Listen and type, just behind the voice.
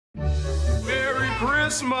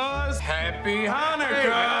Christmas! Happy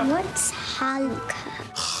Hanukkah! What's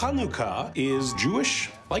Hanukkah? Hanukkah is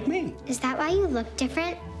Jewish, like me. Is that why you look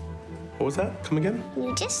different? What was that? Come again?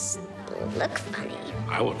 You just look funny.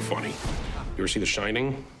 I look funny. You ever see The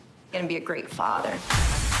Shining? Gonna be a great father.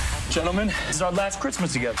 Gentlemen, this is our last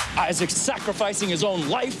Christmas together. Isaac's sacrificing his own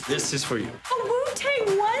life. This is for you. A Wu-Tang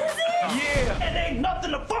onesie? Yeah! And ain't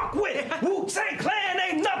nothing to fuck with! Wu-Tang Clan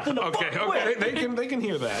ain't nothing to fuck with! They can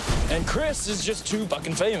hear that. And Chris is just too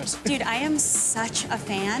fucking famous. Dude, I am such a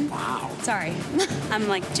fan. Wow. Sorry. I'm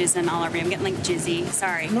like jizzing all over you. I'm getting like jizzy.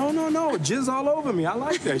 Sorry. No. Jizz all over me. I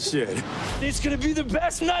like that shit. It's gonna be the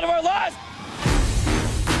best night of our lives!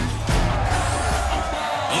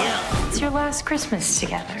 It's your last Christmas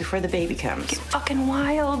together before the baby comes. Get fucking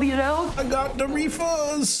wild, you know? I got the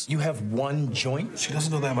refunds. You have one joint? She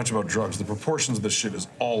doesn't know that much about drugs. The proportions of this shit is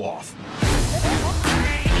all off.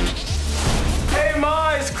 Hey,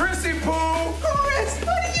 Ma, it's Chrissy Poo. Chris,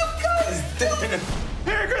 what are you guys doing?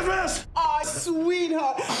 Merry Christmas. Oh,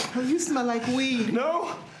 sweetheart. Oh, you smell like weed.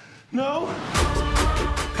 No.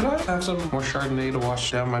 Could I have some more Chardonnay to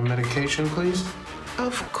wash down my medication, please?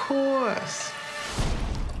 Of course.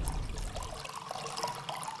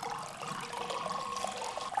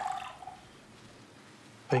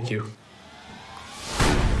 Thank you.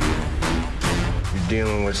 You're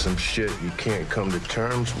dealing with some shit you can't come to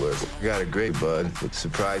terms with. You got a great bud with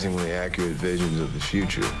surprisingly accurate visions of the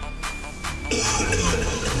future.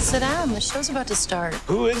 Sit down, the show's about to start.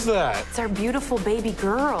 Who is that? It's our beautiful baby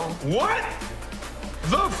girl. What?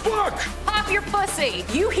 The fuck? Pop your pussy.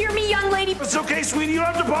 You hear me, young lady? It's okay, sweetie. You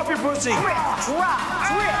don't have to pop your pussy. Drip.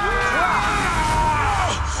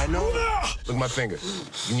 I know. Look at my finger.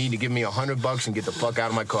 You need to give me $100 and get the fuck out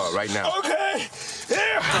of my car right now. Okay.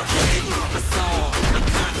 Here.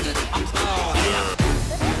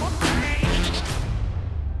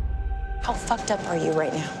 How fucked up are you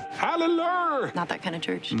right now? Hallelujah. Not that kind of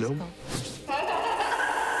church. No.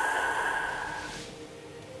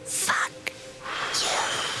 Fuck.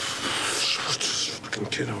 What's this fucking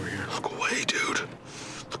kid over here? Look away, dude.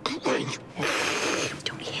 Look away.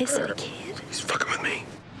 Don't hiss at a kid. He's fucking with me.